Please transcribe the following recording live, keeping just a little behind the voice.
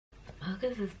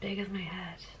mug is as big as my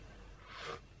head.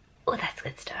 Oh, that's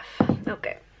good stuff.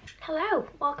 Okay. Hello,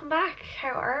 welcome back.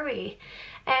 How are we?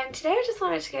 And today I just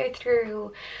wanted to go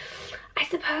through, I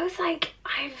suppose, like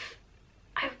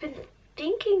I've been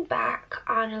thinking back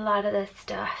on a lot of the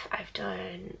stuff I've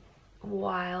done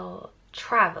while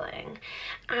traveling,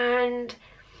 and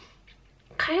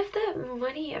kind of the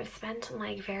money I've spent on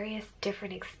like various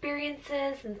different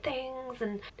experiences and things,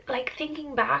 and like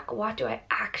thinking back, what do I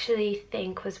actually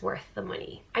think was worth the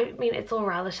money? I mean, it's all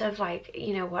relative, like,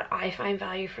 you know, what I find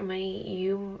value for money,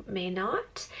 you may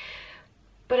not.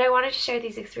 But I wanted to share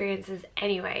these experiences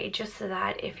anyway, just so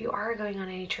that if you are going on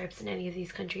any trips in any of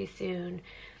these countries soon,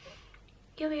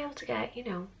 you'll be able to get, you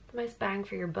know, the most bang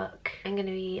for your buck. I'm going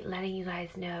to be letting you guys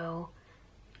know,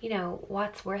 you know,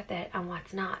 what's worth it and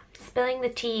what's not. Spilling the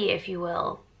tea, if you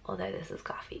will, although this is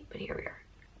coffee, but here we are.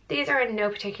 These are in no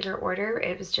particular order.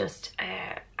 It was just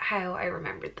how I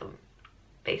remembered them,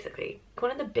 basically.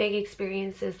 One of the big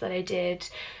experiences that I did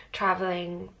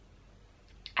traveling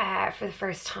for the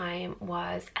first time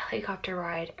was a helicopter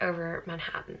ride over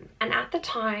Manhattan. And at the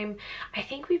time, I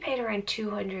think we paid around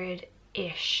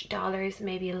 $200-ish,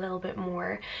 maybe a little bit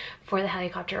more, for the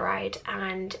helicopter ride.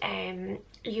 And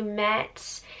you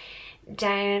met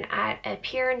down at a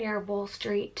pier near Wall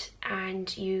Street,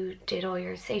 and you did all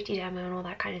your safety demo and all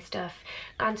that kind of stuff,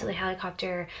 got into the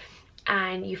helicopter,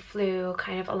 and you flew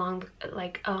kind of along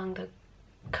the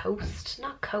coast,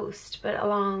 not coast, but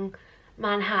along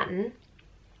Manhattan,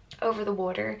 over the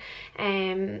water,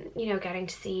 you know, getting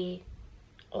to see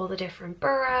all the different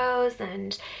boroughs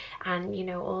and you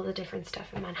know, all the different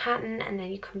stuff in Manhattan, and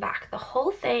then you come back. The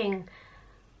whole thing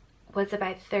was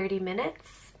about 30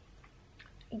 minutes,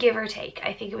 give or take.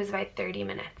 I think it was about 30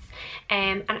 minutes.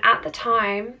 And at the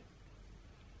time,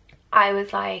 I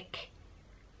was like,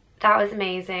 that was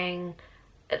amazing.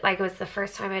 Like, it was the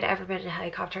first time I'd ever been in a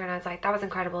helicopter, and I was like, that was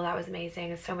incredible, that was amazing,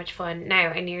 it was so much fun. Now,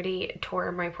 I nearly tore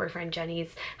my poor friend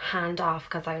Jenny's hand off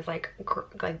because I was like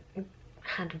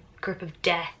had a grip of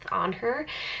death on her,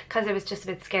 because it was just a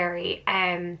bit scary.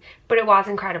 But it was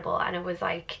incredible, and it was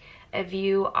like a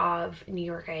view of New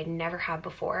York I had never had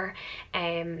before.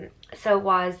 So it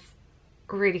was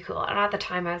really cool, and at the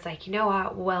time I was like, you know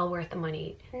what, well worth the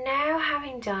money. Now,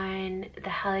 having done the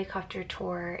helicopter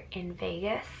tour in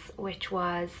Vegas, which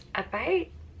was only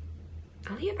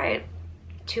about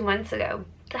 2 months ago,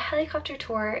 the helicopter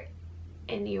tour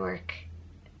in New York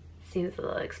seems a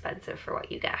little expensive for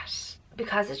what you get.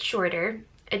 Because it's shorter,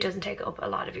 it doesn't take up a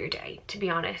lot of your day, to be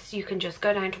honest. You can just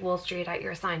go down to Wall Street at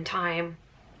your assigned time,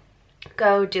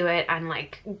 go do it, and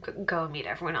like go and meet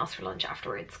everyone else for lunch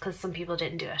afterwards, because some people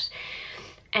didn't do it.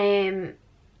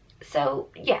 So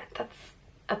yeah, that's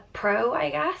a pro, I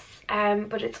guess.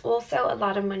 But it's also a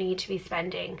lot of money to be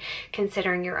spending,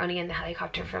 considering you're only in the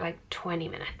helicopter for like 20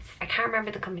 minutes. I can't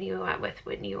remember the company we went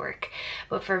with New York,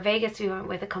 but for Vegas we went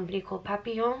with a company called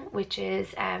Papillon, which is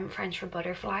French for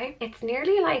butterfly. It's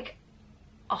nearly like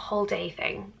a whole day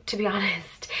thing, to be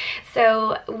honest.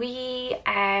 So we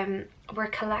were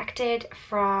collected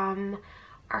from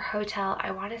our hotel,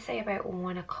 I want to say about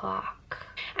 1 o'clock,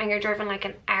 and you're driven like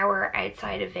an hour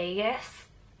outside of Vegas,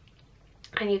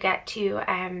 and you get to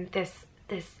this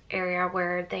area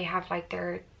where they have like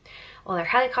all their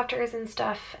helicopters and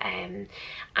stuff, and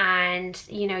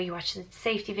you know, you watch the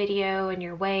safety video and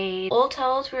you're weighed. All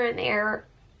told, we were in the air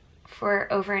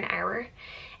for over an hour,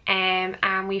 and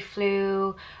we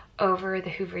flew over the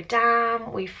Hoover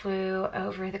Dam, we flew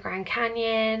over the Grand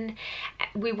Canyon.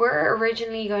 We were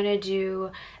originally going to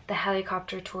do the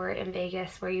helicopter tour in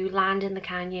Vegas, where you land in the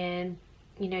canyon,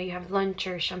 you know, you have lunch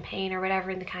or champagne or whatever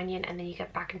in the canyon, and then you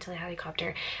get back into the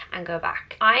helicopter and go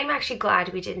back. I'm actually glad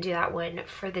we didn't do that one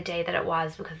for the day that it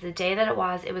was, because the day that it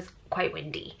was quite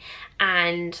windy,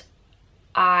 and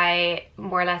I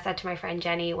more or less said to my friend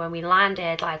Jenny when we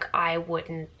landed, like, I would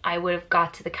have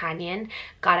got to the canyon,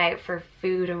 got out for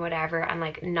food and whatever, and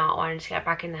like not wanted to get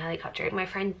back in the helicopter. My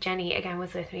friend Jenny again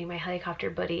was with me, my helicopter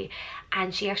buddy,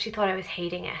 and she actually thought I was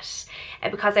hating it,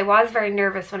 because I was very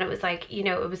nervous when it was like, you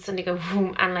know, it was suddenly go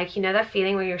boom, and like, you know that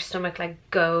feeling where your stomach like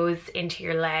goes into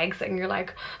your legs and you're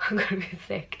like, I'm gonna be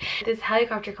sick. This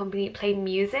helicopter company played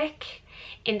music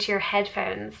into your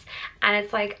headphones, and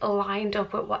it's like lined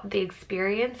up with what the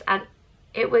experience, and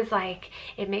it was like,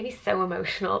 it made me so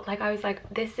emotional. Like, I was like,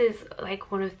 this is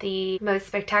like one of the most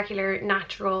spectacular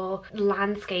natural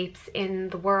landscapes in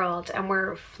the world, and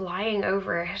we're flying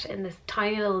over it in this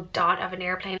tiny little dot of an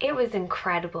airplane. It was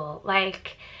incredible.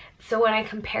 Like, so when I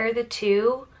compare the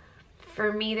two,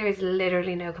 for me there's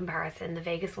literally no comparison. The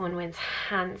Vegas one wins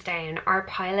hands down. Our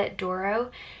pilot Doro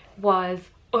was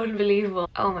unbelievable.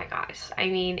 Oh my gosh, I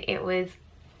mean, it was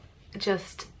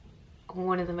just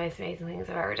one of the most amazing things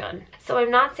I've ever done. So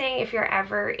I'm not saying if you're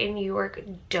ever in New York,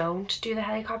 don't do the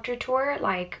helicopter tour.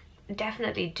 Like,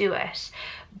 definitely do it,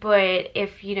 but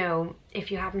if you know, if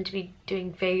you happen to be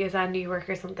doing Vegas and New York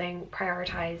or something,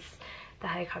 prioritize the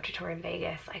helicopter tour in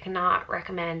Vegas. I cannot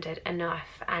recommend it enough.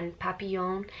 And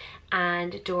Papillon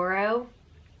and Doro,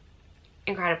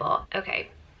 incredible. Okay,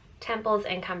 temples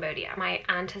in Cambodia. My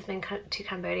aunt has been to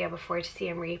Cambodia before, to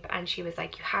Siem Reap, and she was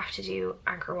like, you have to do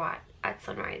Angkor Wat at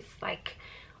sunrise. Like,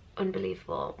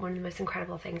 unbelievable, one of the most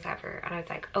incredible things ever. And I was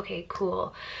like, okay,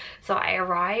 cool. So I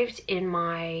arrived in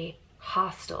my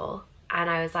hostel and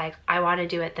I was like, I want to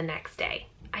do it the next day.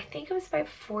 I think it was about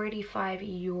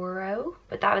 €45,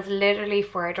 but that was literally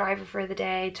for a driver for the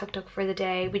day, tuk-tuk for the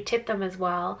day. We tipped them as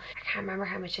well. I can't remember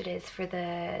how much it is for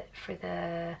the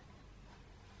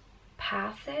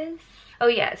passes. Oh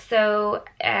yeah, so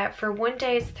for one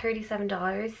day it's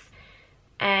 $37.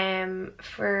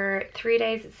 For 3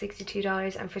 days it's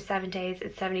 $62, and for 7 days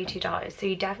it's $72. So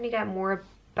you definitely get more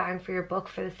bang for your buck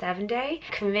for the 7 day.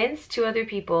 Convinced 2 other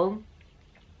people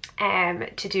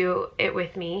to do it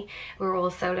with me. We were all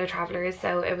solo travelers,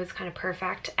 so it was kind of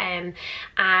perfect. And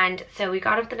so we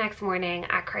got up the next morning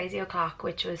at crazy o'clock,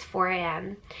 which was 4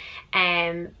 a.m.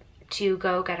 To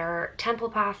go get our temple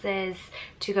passes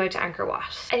to go to Angkor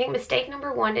Wat. I think mistake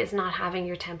number 1 is not having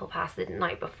your temple pass the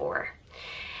night before.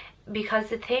 Because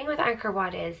the thing with Angkor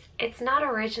Wat is, it's not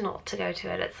original to go to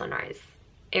it at sunrise.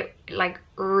 It like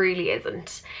really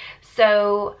isn't.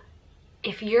 So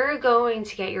if you're going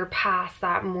to get your pass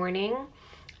that morning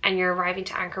and you're arriving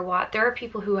to Angkor Wat, there are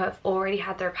people who have already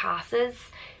had their passes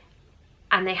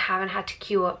and they haven't had to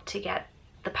queue up to get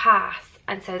the pass,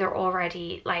 and so they're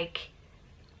already like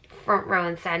front row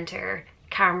and center,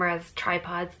 cameras,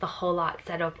 tripods, the whole lot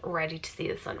set up, ready to see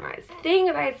the sunrise. The thing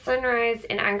about sunrise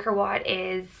in Angkor Wat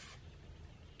is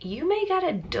you may get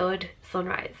a dud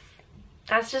sunrise.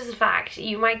 That's just a fact.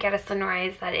 You might get a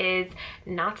sunrise that is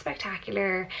not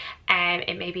spectacular, and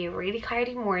it may be a really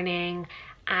cloudy morning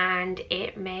and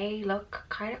it may look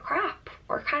kind of crap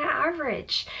or kind of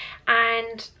average,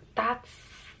 and that's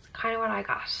kind of what I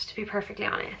got, to be perfectly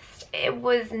honest. It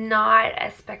was not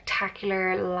a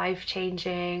spectacular,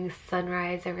 life-changing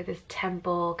sunrise over this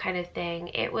temple kind of thing.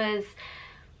 It was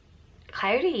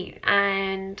cloudy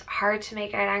and hard to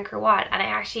make out Angkor Wat, and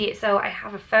I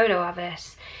have a photo of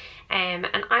it, and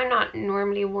I'm not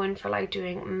normally one for like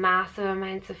doing massive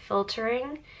amounts of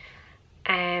filtering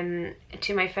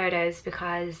to my photos,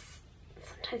 because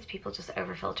sometimes people just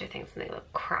over filter things and they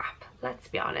look crap, let's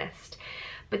be honest.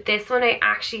 But this one I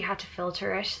actually had to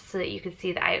filter it so that you could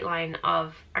see the outline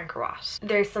of Angkor Wat.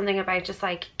 There's something about just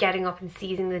like getting up and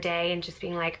seizing the day and just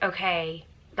being like, okay,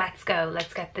 let's go,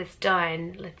 let's get this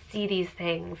done, let's see these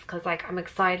things, because like I'm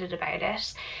excited about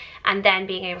it, and then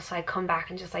being able to like come back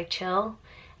and just like chill,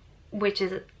 which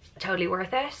is totally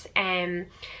worth it.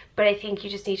 But I think you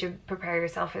just need to prepare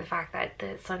yourself for the fact that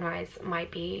the sunrise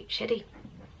might be shitty.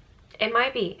 It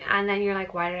might be, and then you're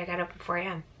like, why did I get up at 4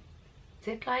 a.m?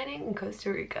 Ziplining in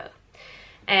Costa Rica.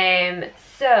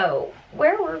 So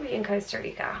where were we in Costa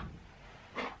Rica?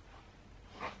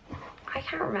 I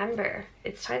can't remember.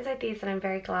 It's times like these that I'm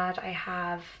very glad I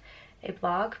have a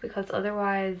blog, because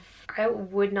otherwise I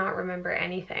would not remember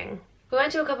anything. We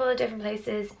went to a couple of different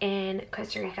places in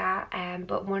Costa Rica,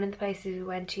 but one of the places we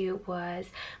went to was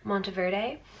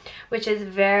Monteverde, which is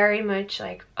very much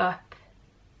like up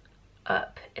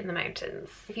in the mountains.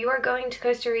 If you are going to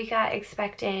Costa Rica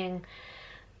expecting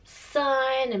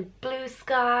sun and blue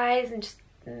skies and just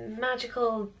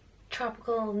magical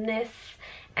tropicalness,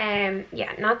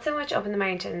 yeah, not so much up in the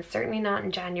mountains, certainly not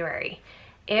in January.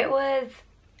 It was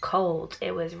cold,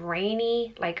 it was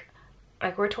rainy, like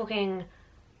we're talking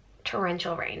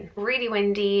torrential rain, really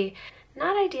windy,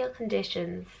 not ideal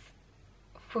conditions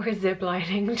for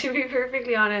ziplining, to be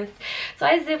perfectly honest. So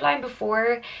I ziplined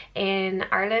before in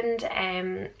Ireland,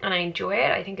 and I enjoy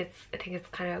it. I think it's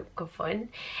kind of good fun.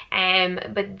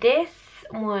 But this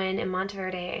one in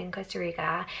Monteverde in Costa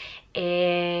Rica,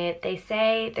 they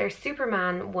say their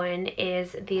Superman one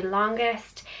is the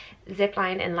longest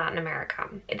zipline in Latin America.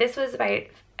 This was about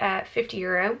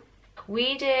 €50.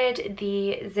 We did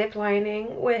the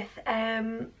ziplining with 100%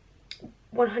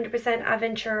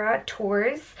 Aventura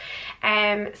tours.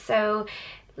 So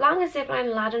longest zipline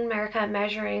in Latin America,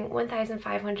 measuring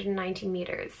 1,590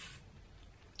 meters.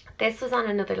 This was on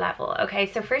another level. Okay,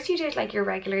 so first you did like your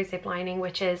regular ziplining,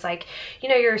 which is like, you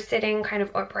know, you're sitting kind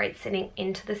of upright, sitting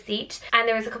into the seat, and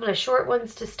there was a couple of short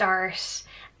ones to start,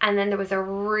 and then there was a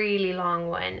really long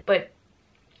one. But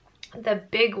the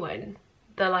big one,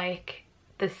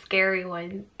 the scary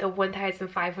one, the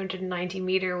 1,590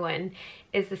 meter one,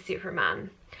 is the Superman.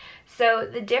 So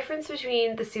the difference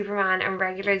between the Superman and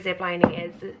regular ziplining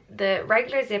is the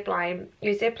regular zipline,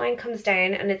 your zipline comes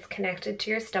down and it's connected to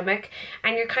your stomach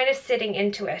and you're kind of sitting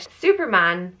into it.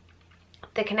 Superman,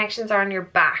 the connections are on your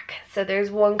back. So there's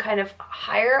one kind of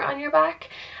higher on your back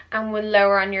and one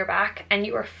lower on your back, and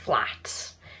you are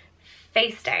flat,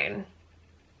 face down.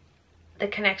 The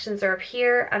connections are up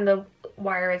here and the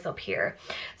wire is up here.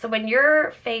 So when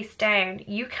you're face down,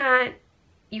 you can't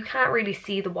really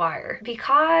see the wire.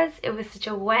 Because it was such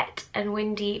a wet and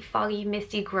windy, foggy,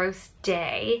 misty, gross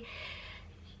day,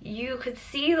 you could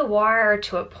see the wire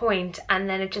to a point and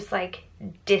then it just like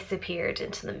disappeared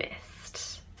into the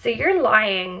mist. So you're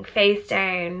lying face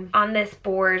down on this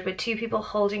board with two people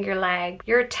holding your leg.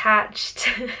 You're attached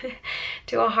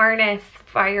to a harness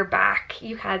by your back.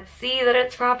 You can't see that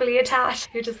it's properly attached.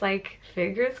 You're just like,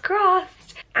 fingers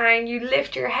crossed. And you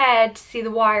lift your head to see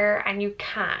the wire and you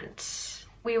can't.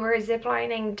 We were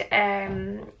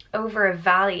ziplining over a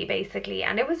valley basically,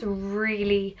 and it was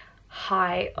really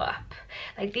high up.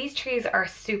 Like, these trees are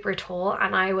super tall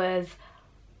and I was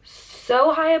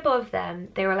so high above them,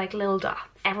 they were like little dots.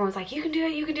 Everyone was like, you can do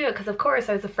it, because of course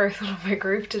I was the first one of my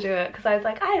group to do it, because I was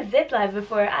like, I have ziplined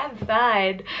before, I'm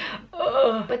fine.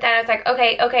 Ugh. But then I was like,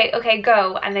 okay,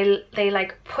 go. And they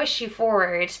like push you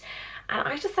forward, and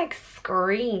I just like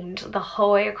screamed the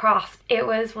whole way across. It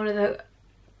was one of the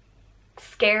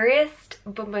scariest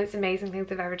but most amazing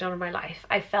things I've ever done in my life.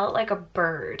 I felt like a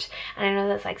bird, and I know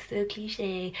that's like so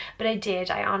cliche, but I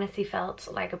did. I honestly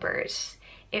felt like a bird.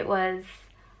 It was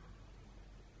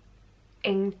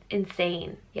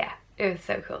insane. Yeah, it was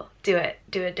so cool. Do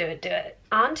it.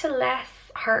 On to less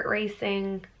heart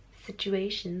racing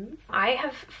situations. I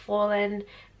have fallen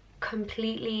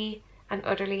completely and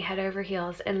utterly head over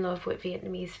heels in love with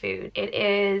Vietnamese food. It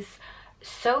is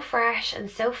so fresh and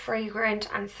so fragrant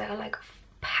and so like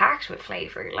packed with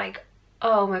flavor. Like,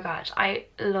 oh my god, I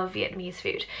love Vietnamese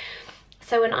food.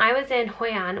 So when I was in Hoi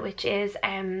An, which is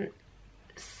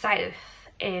south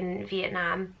in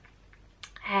Vietnam,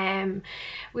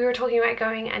 we were talking about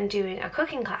going and doing a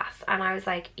cooking class, and I was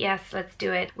like, yes, let's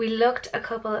do it. We looked a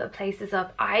couple of places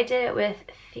up. I did it with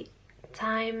who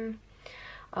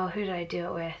did I do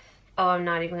it with? Oh, I'm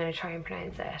not even going to try and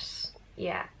pronounce it.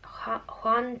 Yeah,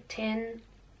 Han Tin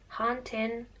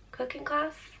cooking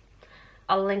class.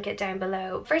 I'll link it down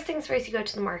below. First things first, you go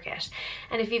to the market,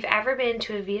 and if you've ever been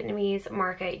to a Vietnamese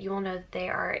market, you will know that they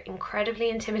are incredibly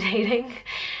intimidating.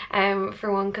 For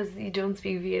one, because you don't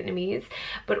speak Vietnamese,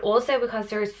 but also because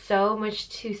there's so much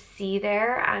to see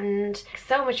there and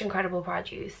so much incredible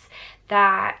produce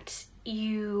that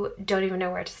you don't even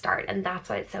know where to start, and that's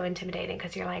why it's so intimidating,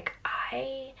 because you're like,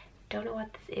 I don't know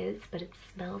what this is, but it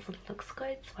smells and looks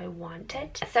good, so I want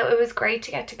it. So it was great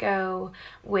to get to go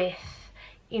with,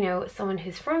 you know, someone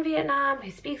who's from Vietnam,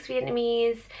 who speaks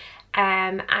Vietnamese,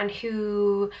 and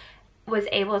who was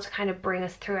able to kind of bring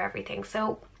us through everything.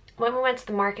 So when we went to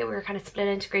the market, we were kind of split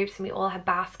into groups and we all had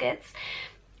baskets.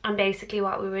 And basically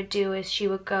what we would do is she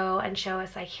would go and show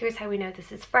us like, here's how we know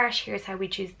this is fresh, here's how we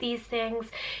choose these things,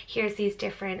 here's these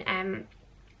different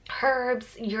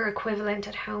herbs, your equivalent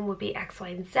at home would be X, Y,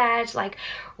 and Z. Like,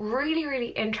 really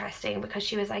interesting, because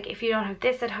she was like, if you don't have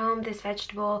this at home, this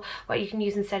vegetable, what you can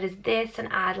use instead is this, and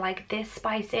add like this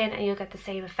spice in and you'll get the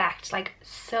same effect. Like,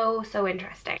 so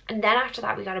interesting. And then after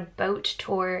that we got a boat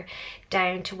tour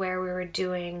down to where we were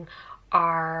doing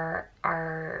our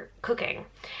cooking,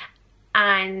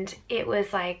 and it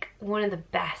was like one of the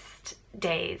best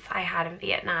days I had in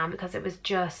Vietnam, because it was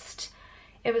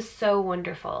so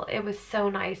wonderful. It was so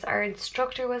nice. Our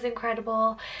instructor was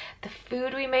incredible. The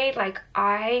food we made, like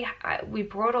we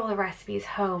brought all the recipes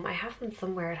home. I have them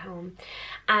somewhere at home.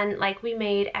 And like we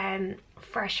made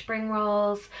fresh spring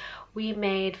rolls, we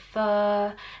made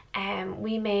pho,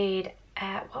 we made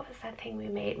what was that thing we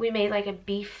made? We made like a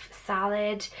beef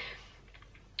salad.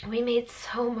 We made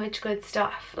so much good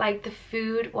stuff. Like, the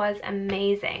food was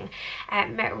amazing.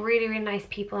 Met really nice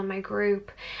people in my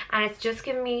group, and it's just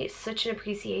given me such an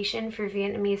appreciation for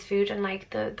Vietnamese food and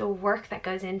like the work that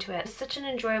goes into it. It's such an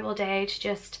enjoyable day to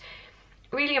just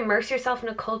really immerse yourself in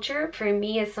a culture. For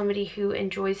me, as somebody who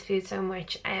enjoys food so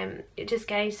much, just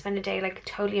getting to spend a day like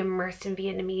totally immersed in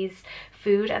Vietnamese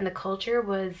food and the culture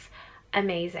was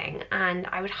amazing, and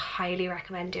I would highly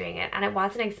recommend doing it. And it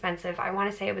wasn't expensive. I want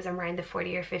to say it was around the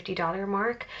 $40 or $50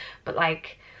 mark, but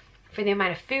like, for the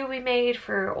amount of food we made,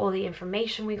 for all the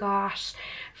information we got,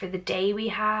 for the day we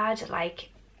had, like,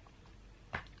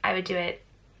 I would do it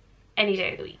any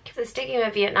day of the week. So sticking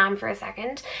with Vietnam for a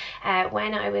second,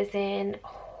 when I was in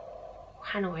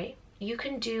Hanoi, you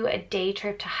can do a day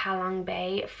trip to Halong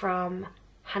Bay from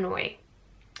Hanoi.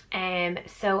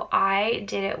 So I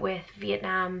did it with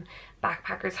Vietnam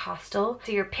Backpackers Hostel.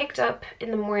 So you're picked up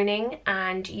in the morning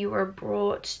and you are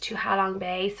brought to Halong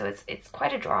Bay. So it's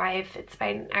quite a drive. It's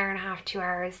about an hour and a half, 2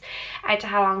 hours out to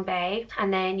Halong Bay,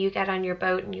 and then you get on your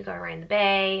boat and you go around the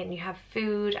bay and you have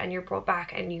food and you're brought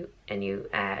back and you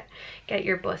get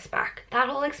your bus back. That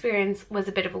whole experience was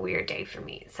a bit of a weird day for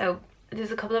me. So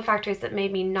there's a couple of factors that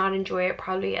made me not enjoy it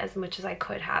probably as much as I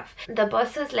could have. The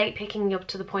bus was late picking me up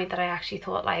to the point that I actually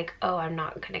thought like, oh, I'm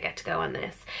not gonna get to go on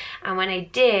this. And when I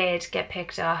did get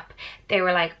picked up, they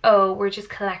were like, oh, we're just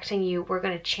collecting you, we're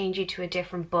gonna change you to a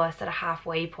different bus at a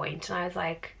halfway point. And I was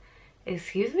like,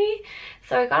 excuse me?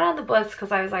 So I got on the bus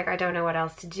because I was like, I don't know what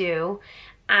else to do.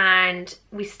 And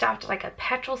we stopped at like a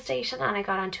petrol station and I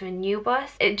got onto a new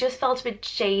bus. It just felt a bit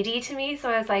shady to me, so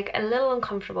I was like a little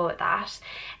uncomfortable with that.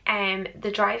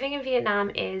 The driving in Vietnam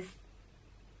is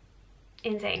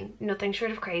insane, nothing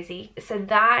short of crazy. So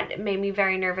that made me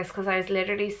very nervous because I was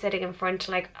literally sitting in front,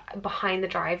 like behind the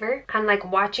driver, and like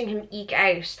watching him eke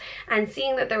out and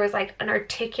seeing that there was like an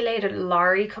articulated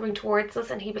lorry coming towards us,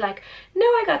 and he'd be like, no,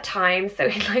 I got time. So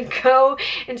he'd like go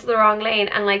into the wrong lane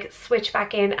and like switch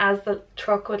back in as the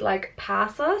truck would like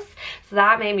pass us. So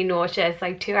that made me nauseous.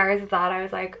 Like 2 hours of that, I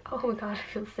was like, oh my god,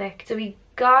 I feel sick. So we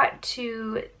got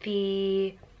to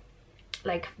the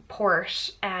like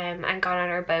port and got on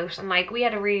our boat, and like we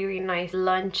had a really nice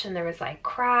lunch, and there was like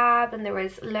crab and there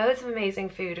was loads of amazing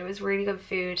food. It was really good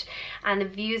food, and the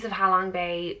views of Halong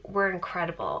Bay were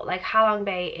incredible. Like Halong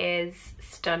Bay is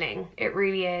stunning, it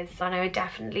really is, and I would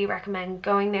definitely recommend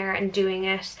going there and doing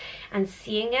it and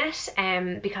seeing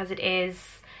it because it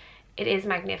is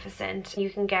magnificent. You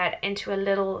can get into a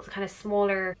little kind of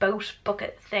smaller boat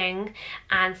bucket thing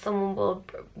and someone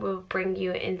will bring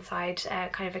you inside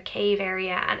kind of a cave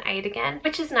area and out again,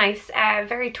 which is nice.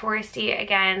 Very touristy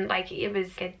again, like it was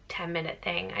a 10-minute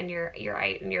thing and you're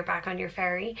out and you're back on your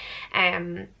ferry.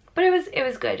 But it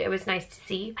was good, it was nice to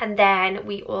see. And then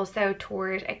we also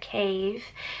toured a cave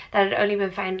that had only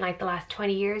been found in like the last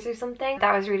 20 years or something.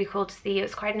 That was really cool to see. It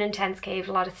was quite an intense cave,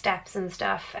 a lot of steps and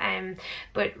stuff,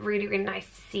 but really nice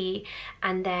to see.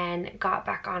 And then got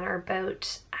back on our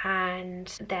boat and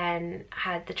then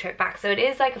had the trip back. So it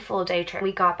is like a full day trip.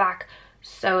 We got back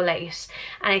so late,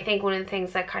 and I think one of the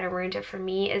things that kind of ruined it for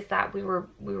me is that we were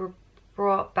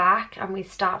brought back and we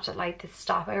stopped at like this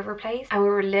stopover place, and we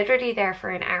were literally there for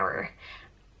an hour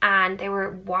and they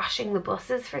were washing the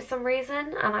buses for some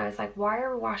reason, and I was like, why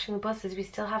are we washing the buses? We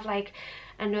still have like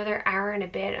another hour and a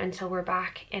bit until we're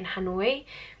back in Hanoi.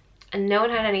 And no one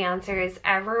had any answers.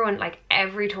 Everyone, like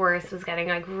every tourist was getting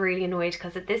like really annoyed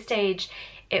because at this stage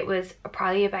it was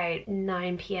probably about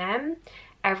 9 p.m.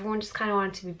 Everyone just kind of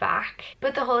wanted to be back.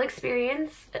 But the whole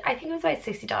experience, I think it was about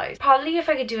 $60. Probably if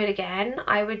I could do it again,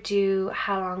 I would do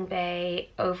Halong Bay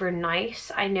overnight.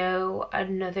 I know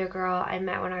another girl I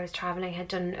met when I was traveling had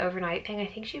done an overnight thing. I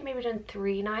think she had maybe done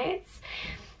 3 nights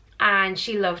and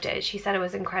she loved it. She said it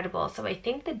was incredible. So I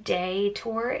think the day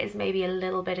tour is maybe a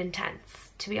little bit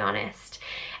intense, to be honest.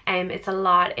 It's a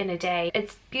lot in a day.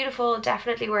 It's beautiful,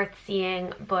 definitely worth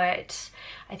seeing, but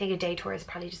I think a day tour is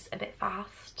probably just a bit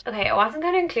fast. Okay, I wasn't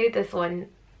going to include this one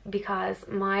because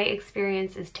my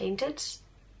experience is tainted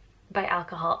by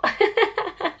alcohol.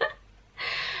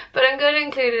 But I'm going to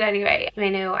include it anyway. You may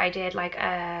know I did like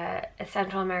a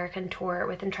Central American tour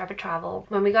with Intrepid Travel.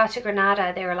 When we got to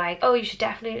Grenada, they were like, oh, you should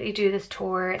definitely do this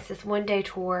tour. It's this 1-day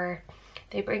tour.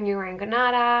 They bring you around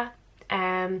Grenada.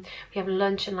 We have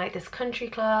lunch in like this country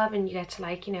club and you get to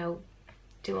like, you know,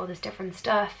 do all this different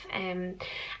stuff, and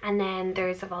then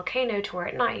there's a volcano tour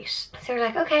at night. So we're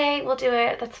like, okay, we'll do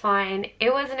it, that's fine.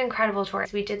 It was an incredible tour.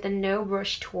 So we did the no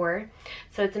rush tour.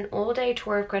 So it's an all-day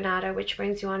tour of Grenada, which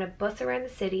brings you on a bus around the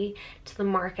city to the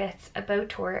markets, a boat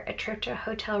tour, a trip to a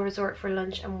hotel resort for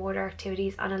lunch, and water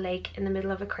activities on a lake in the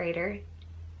middle of a crater.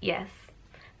 Yes,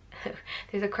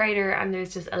 there's a crater and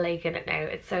there's just a lake in it now.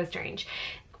 It's so strange.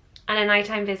 And a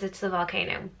nighttime visit to the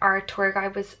volcano. Our tour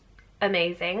guide was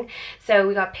amazing. So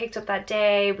we got picked up that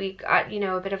day. We got, you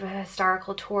know, a bit of a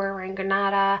historical tour around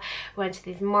Grenada, went to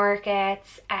these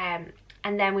markets, and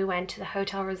then we went to the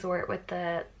hotel resort with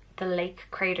the lake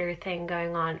crater thing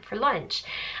going on for lunch.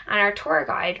 And our tour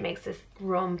guide makes this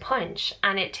rum punch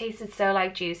and it tasted so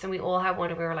like juice, and we all had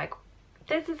one and we were like,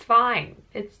 this is fine,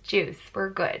 it's juice, we're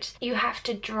good. You have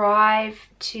to drive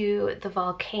to the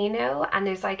volcano and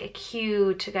there's like a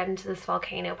queue to get into this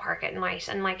volcano park at night,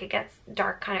 and like it gets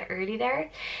dark kind of early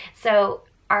there. So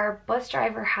our bus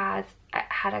driver had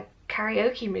a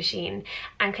karaoke machine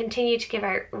and continued to give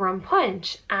out rum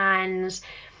punch, and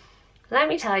let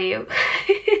me tell you,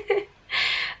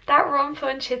 that rum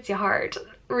punch hits you hard.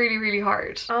 really, really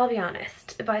hard. I'll be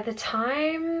honest, by the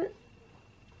time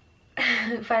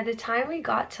we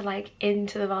got to like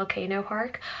into the volcano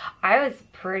park, I was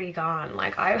pretty gone.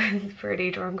 Like I was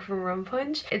pretty drunk from rum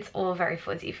punch. It's all very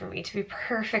fuzzy for me, to be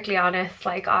perfectly honest.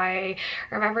 Like I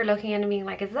remember looking in and being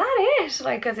like, is that it?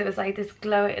 Like, because it was like this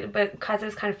glow, but because it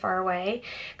was kind of far away,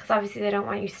 because obviously they don't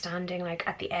want you standing like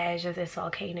at the edge of this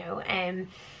volcano.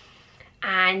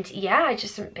 And yeah, I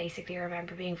just basically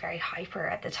remember being very hyper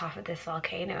at the top of this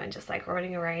volcano and just like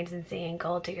running around and singing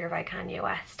Gold Digger by Kanye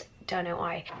West. Don't know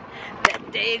why.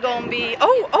 That day gonna be...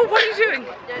 Oh, what are you doing?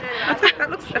 No. That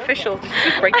looks official.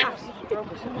 Just break that. Oh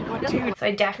my God, dude. So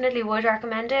I definitely would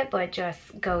recommend it, but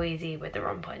just go easy with the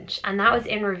rum punch. And that was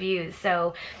in reviews,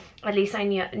 so at least I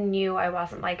knew I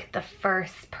wasn't like the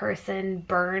first person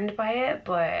burned by it,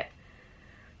 but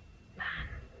man,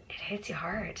 it hits you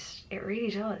hard. It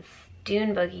really does.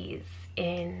 Dune Buggies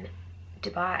in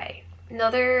Dubai.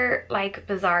 Another like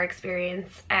bizarre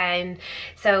experience.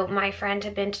 So my friend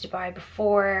had been to Dubai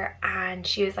before and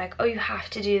she was like, oh, you have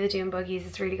to do the Dune Buggies,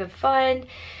 it's really good fun.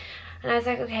 And I was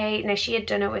like, okay. Now she had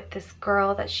done it with this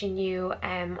girl that she knew.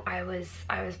 I was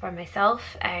by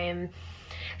myself.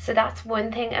 So that's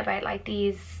one thing about like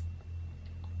these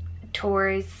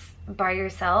tours by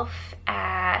yourself.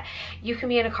 You can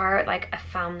be in a car with like a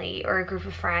family or a group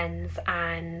of friends,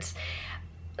 and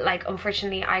like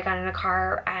unfortunately I got in a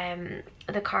car,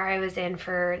 the car I was in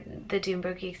for the Dune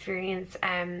Buggy experience,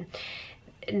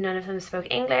 none of them spoke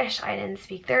English. I didn't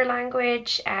speak their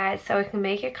language, so it can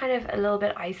make it kind of a little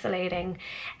bit isolating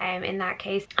in that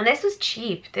case. And this was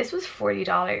cheap. This was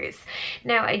 $40.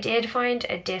 Now I did find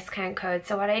a discount code,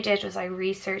 so what I did was I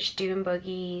researched Dune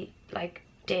Buggy like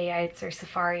day outs or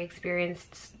safari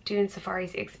doing safari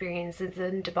experiences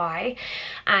in Dubai,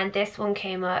 and this one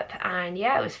came up, and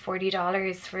yeah, it was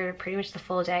 $40 for pretty much the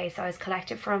full day. So I was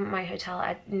collected from my hotel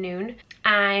at noon,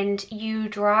 and you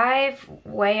drive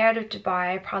way out of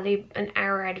Dubai, probably an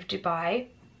hour out of Dubai,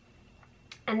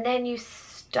 and then you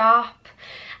stop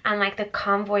and like the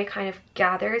convoy kind of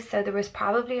gathers. So there was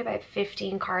probably about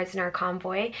 15 cars in our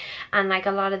convoy, and like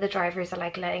a lot of the drivers are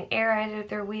like letting air out of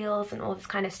their wheels and all this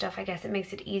kind of stuff. I guess it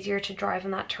makes it easier to drive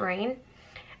on that terrain.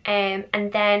 And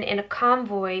then in a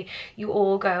convoy you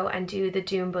all go and do the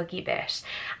Dune Buggy bit,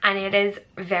 and it is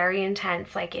very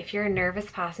intense. Like if you're a nervous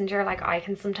passenger, like I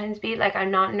can sometimes be, like I'm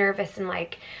not nervous in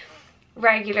like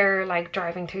regular like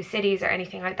driving through cities or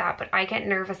anything like that, but I get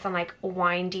nervous on like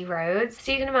windy roads.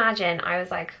 So you can imagine I was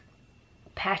like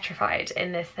petrified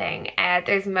in this thing.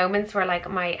 There's moments where like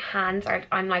my hands are,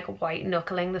 I'm like white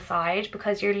knuckling the side,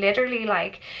 because you're literally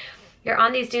like, you're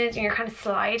on these dunes and you're kind of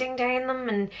sliding down them,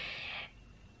 and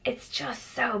it's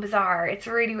just so bizarre. It's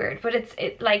really weird, but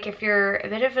it like if you're a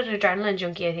bit of an adrenaline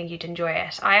junkie, I think you'd enjoy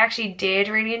it. I actually did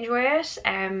really enjoy it,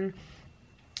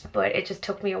 but it just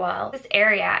took me a while. This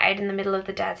area out in the middle of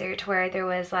the desert where there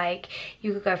was like,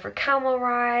 you could go for camel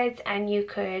rides, and you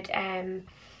could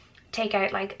take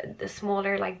out like the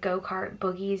smaller like go-kart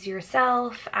buggies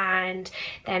yourself, and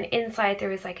then inside there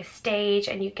was like a stage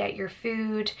and you get your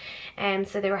food. And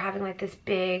so they were having like this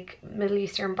big Middle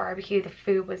Eastern barbecue. The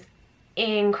food was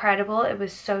incredible. It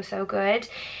was so good.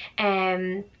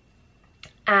 And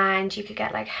you could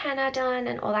get like henna done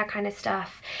and all that kind of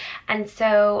stuff. And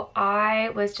so I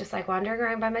was just like wandering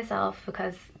around by myself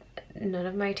because none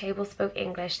of my tables spoke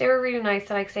English. They were really nice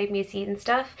to like save me a seat and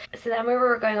stuff. So then we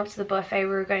were going up to the buffet, we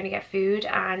were going to get food,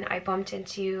 and I bumped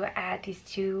into these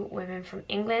two women from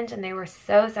England, and they were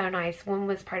so nice. One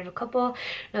was part of a couple,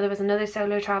 there was another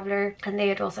solo traveler, and they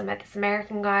had also met this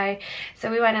American guy.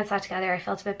 So we went and sat together. I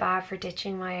felt a bit bad for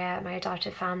ditching my my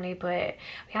adopted family, but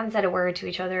we hadn't said a word to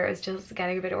each other. It was just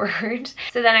getting a bit awkward.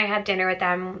 So then I had dinner with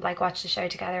them, like watched the show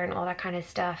together and all that kind of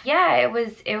stuff. Yeah, it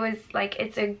was like,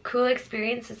 it's a cool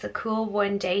experience. It's a cool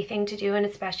one day thing to do, and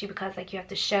especially because like you have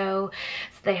the show.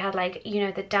 So they had like, you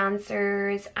know, the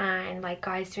dancers and like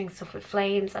guys doing stuff with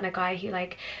flames, and a guy who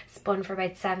like spun for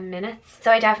about 7 minutes.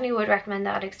 So I definitely would recommend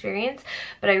that experience,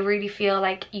 but I really feel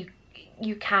like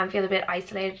you can feel a bit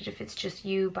isolated if it's just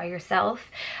you by yourself.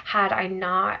 Had I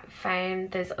not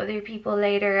found those other people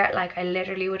later, like I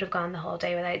literally would have gone the whole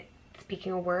day without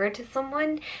speaking a word to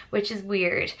someone, which is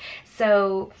weird.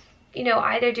 So, you know,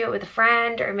 either do it with a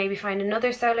friend or maybe find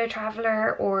another solo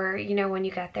traveler, or, you know, when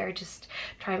you get there, just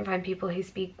try and find people who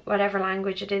speak whatever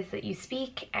language it is that you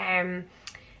speak,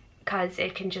 because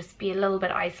it can just be a little bit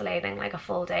isolating, like a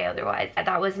full day otherwise.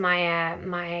 That was my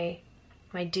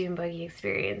my Dune Buggy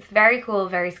experience. Very cool,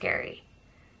 very scary,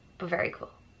 but very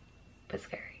cool, but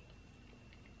scary,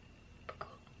 but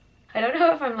cool. I don't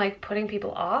know if I'm like putting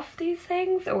people off these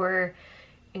things or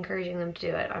encouraging them to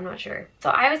do it. I'm not sure. So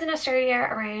I was in Australia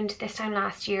around this time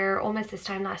last year, almost this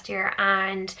time last year,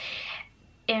 and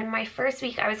in my first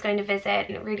week I was going to visit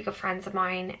really good friends of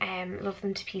mine, love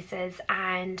them to pieces,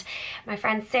 and my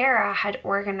friend Sarah had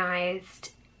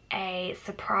organised a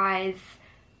surprise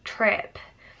trip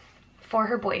for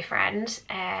her boyfriend,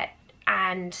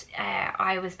 and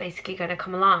I was basically going to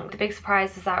come along. The big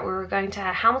surprise was that we were going to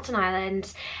Hamilton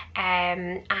Island,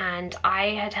 and I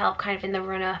had helped kind of in the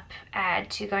run up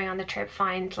to going on the trip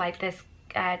find like this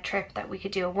trip that we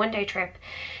could do, a one-day trip,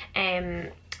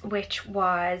 which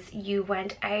was you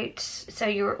went out, so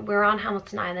we were on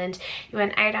Hamilton Island, you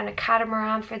went out on a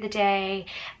catamaran for the day,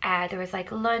 there was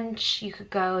like lunch, you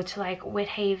could go to like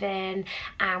Whithaven,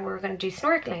 and we were going to do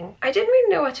snorkeling. I didn't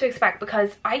really know what to expect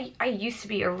because I used to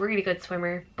be a really good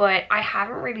swimmer, but I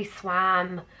haven't really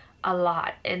swam a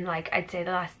lot in like I'd say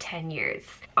the last 10 years.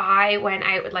 I went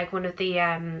out with like one of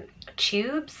the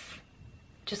tubes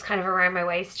just kind of around my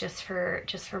waist just for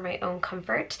my own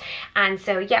comfort, and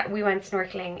so yeah, we went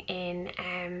snorkeling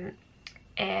in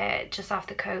just off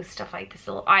the coast of like this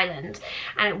little island,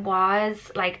 and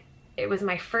it was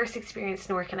my first experience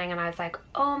snorkeling, and I was like,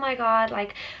 oh my god,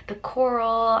 like the coral,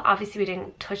 obviously we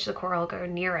didn't touch the coral, go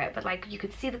near it, but like you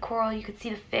could see the coral, you could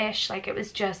see the fish, like it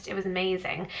was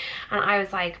amazing, and I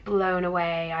was like blown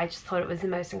away. I just thought it was the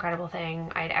most incredible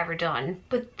thing I'd ever done.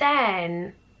 But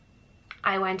then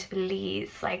I went to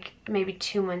Belize like maybe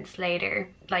 2 months later.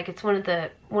 Like it's one of the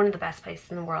best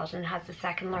places in the world, and it has the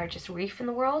second largest reef in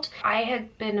the world. I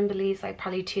had been in Belize like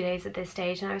probably 2 days at this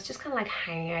stage, and I was just kind of like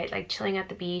hanging out, like chilling at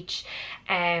the beach,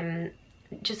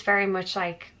 just very much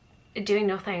like doing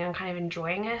nothing and kind of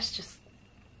enjoying it, just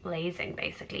lazing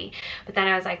basically. But then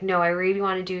I was like, no, I really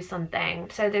want to do something.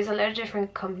 So there's a lot of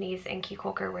different companies in Cape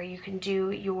Coker where you can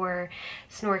do your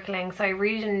snorkeling, so I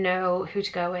really didn't know who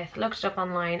to go with. Looked it up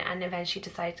online and eventually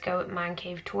decided to go with Man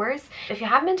Cave Tours. If you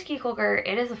haven't been to Cape Coker,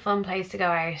 it is a fun place to go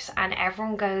out, and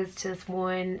everyone goes to this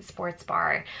one sports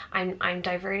bar. I'm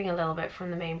diverting a little bit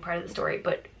from the main part of the story,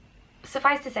 but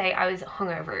suffice to say, I was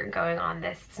hungover going on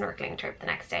this snorkeling trip the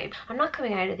next day. I'm not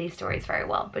coming out of these stories very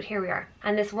well, but here we are.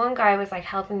 And this one guy was like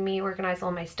helping me organize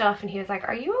all my stuff, and he was like,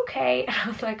 are you okay? And I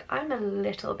was like, I'm a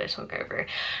little bit hungover.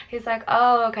 He's like,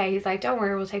 oh okay. He's like, don't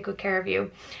worry, we'll take good care of you.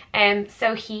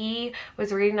 So he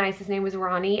was really nice. His name was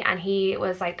Ronnie, and he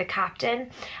was like the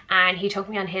captain, and he took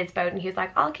me on his boat, and he was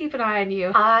like, I'll keep an eye on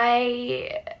you.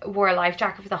 I wore a life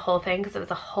jacket for the whole thing because it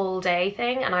was a whole day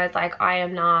thing, and I was like, I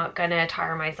am not gonna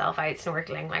tire myself out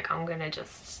snorkeling, like I'm gonna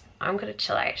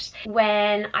chill out.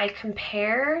 When I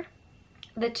compare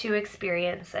the two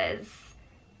experiences,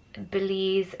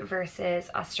 Belize versus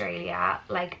Australia,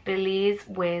 like Belize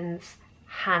wins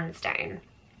hands down.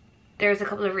 There's a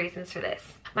couple of reasons for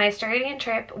this. My Australian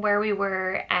trip, where we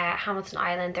were at Hamilton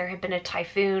Island, there had been a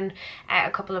typhoon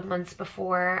a couple of months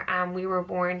before, and we were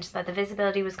warned that the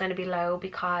visibility was going to be low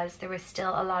because there was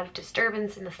still a lot of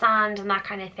disturbance in the sand and that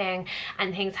kind of thing,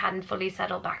 and things hadn't fully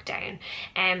settled back down.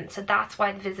 So that's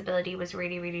why the visibility was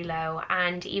really, really low.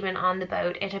 And even on the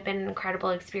boat, it had been an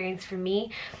incredible experience for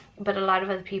me. But a lot of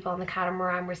other people on the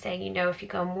catamaran were saying, you know, if you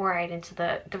go more out into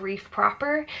the reef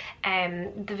proper,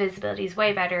 the visibility is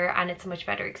way better and it's a much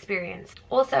better experience.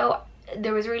 Also,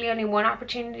 there was really only one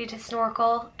opportunity to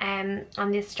snorkel on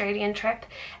the Australian trip,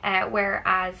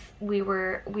 whereas we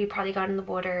probably got in the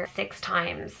water 6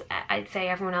 times. I'd say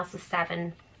everyone else was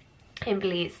 7 in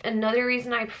Belize. Another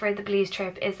reason I preferred the Belize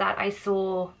trip is that I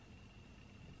saw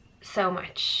so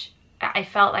much. I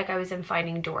felt like I was in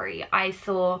Finding Dory. I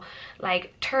saw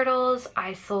like turtles,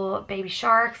 I saw baby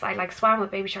sharks, I like swam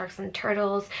with baby sharks and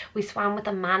turtles. We swam with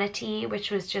a manatee, which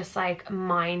was just like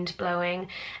mind-blowing.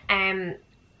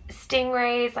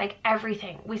 Stingrays, like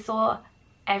everything. We saw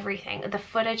everything. The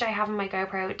footage I have on my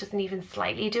GoPro doesn't even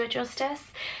slightly do it justice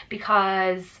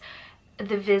because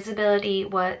the visibility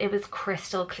was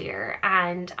crystal clear,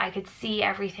 and I could see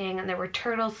everything, and there were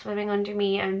turtles swimming under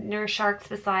me and nurse sharks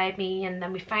beside me, and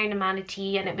then we found a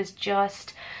manatee, and it was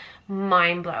just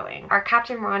mind-blowing. Our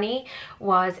captain Ronnie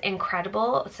was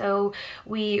incredible. So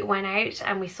we went out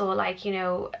and we saw like, you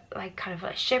know, like kind of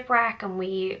a shipwreck, and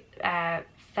we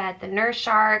fed the nurse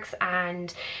sharks,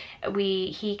 and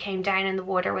he came down in the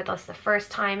water with us the first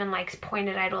time and like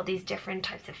pointed out all these different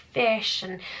types of fish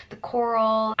and the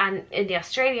coral. And in the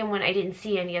Australian one, I didn't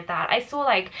see any of that. I saw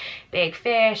like big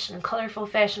fish and colorful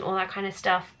fish and all that kind of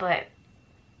stuff, but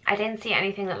I didn't see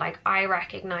anything that like I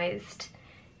recognized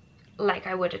like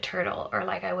I would a turtle or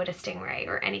like I would a stingray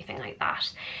or anything like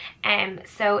that.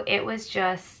 So it was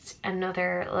just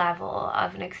another level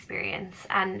of an experience.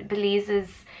 And Belize is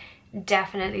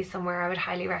definitely somewhere I would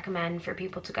highly recommend for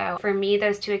people to go. For me,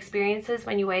 those two experiences,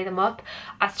 when you weigh them up,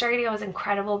 Australia was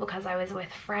incredible because I was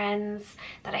with friends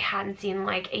that I hadn't seen in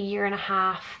like a year and a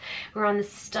half. We were on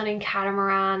this stunning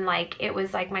catamaran, like it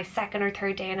was like my second or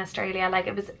third day in Australia, like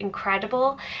it was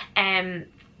incredible.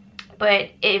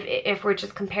 But if we're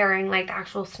just comparing like the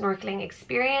actual snorkeling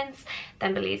experience,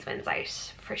 then Belize wins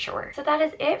out for sure. So that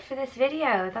is it for this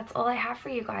video. That's all I have for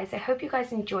you guys. I hope you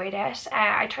guys enjoyed it.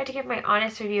 I tried to give my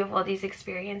honest review of all these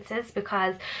experiences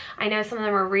because I know some of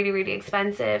them are really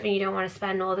expensive and you don't want to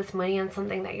spend all this money on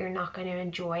something that you're not going to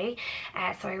enjoy.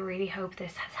 So I really hope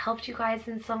this has helped you guys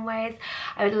in some ways.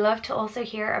 I would love to also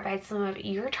hear about some of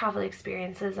your travel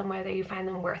experiences and whether you find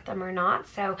them worth them or not.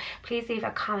 So please leave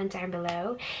a comment down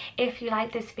below. If you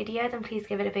like this video, then please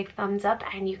give it a big thumbs up,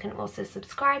 and you can also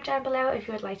subscribe down below if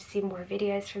you would like to see more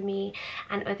videos from me.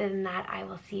 And other than that, I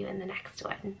will see you in the next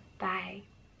one. Bye.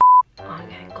 Oh, I'm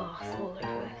getting gloss all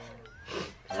over this.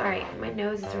 Sorry, my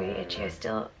nose is really itchy.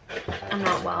 I'm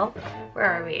not well. Where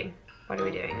are we? What are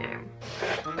we doing now?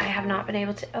 I have not been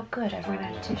able to, oh good, I've run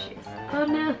out of tissues. Oh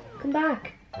no, come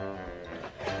back.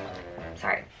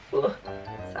 Sorry. Ooh.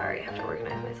 Sorry, I have to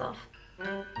organize myself.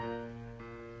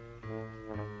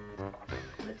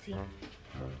 Whoopsie.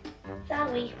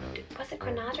 Sally. Was it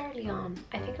Grenada or Leon?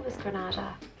 I think it was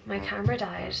Grenada. My camera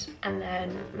died and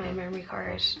then my memory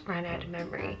card ran out of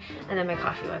memory and then my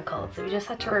coffee went cold, so we just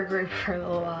had to regroup for a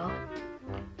little while.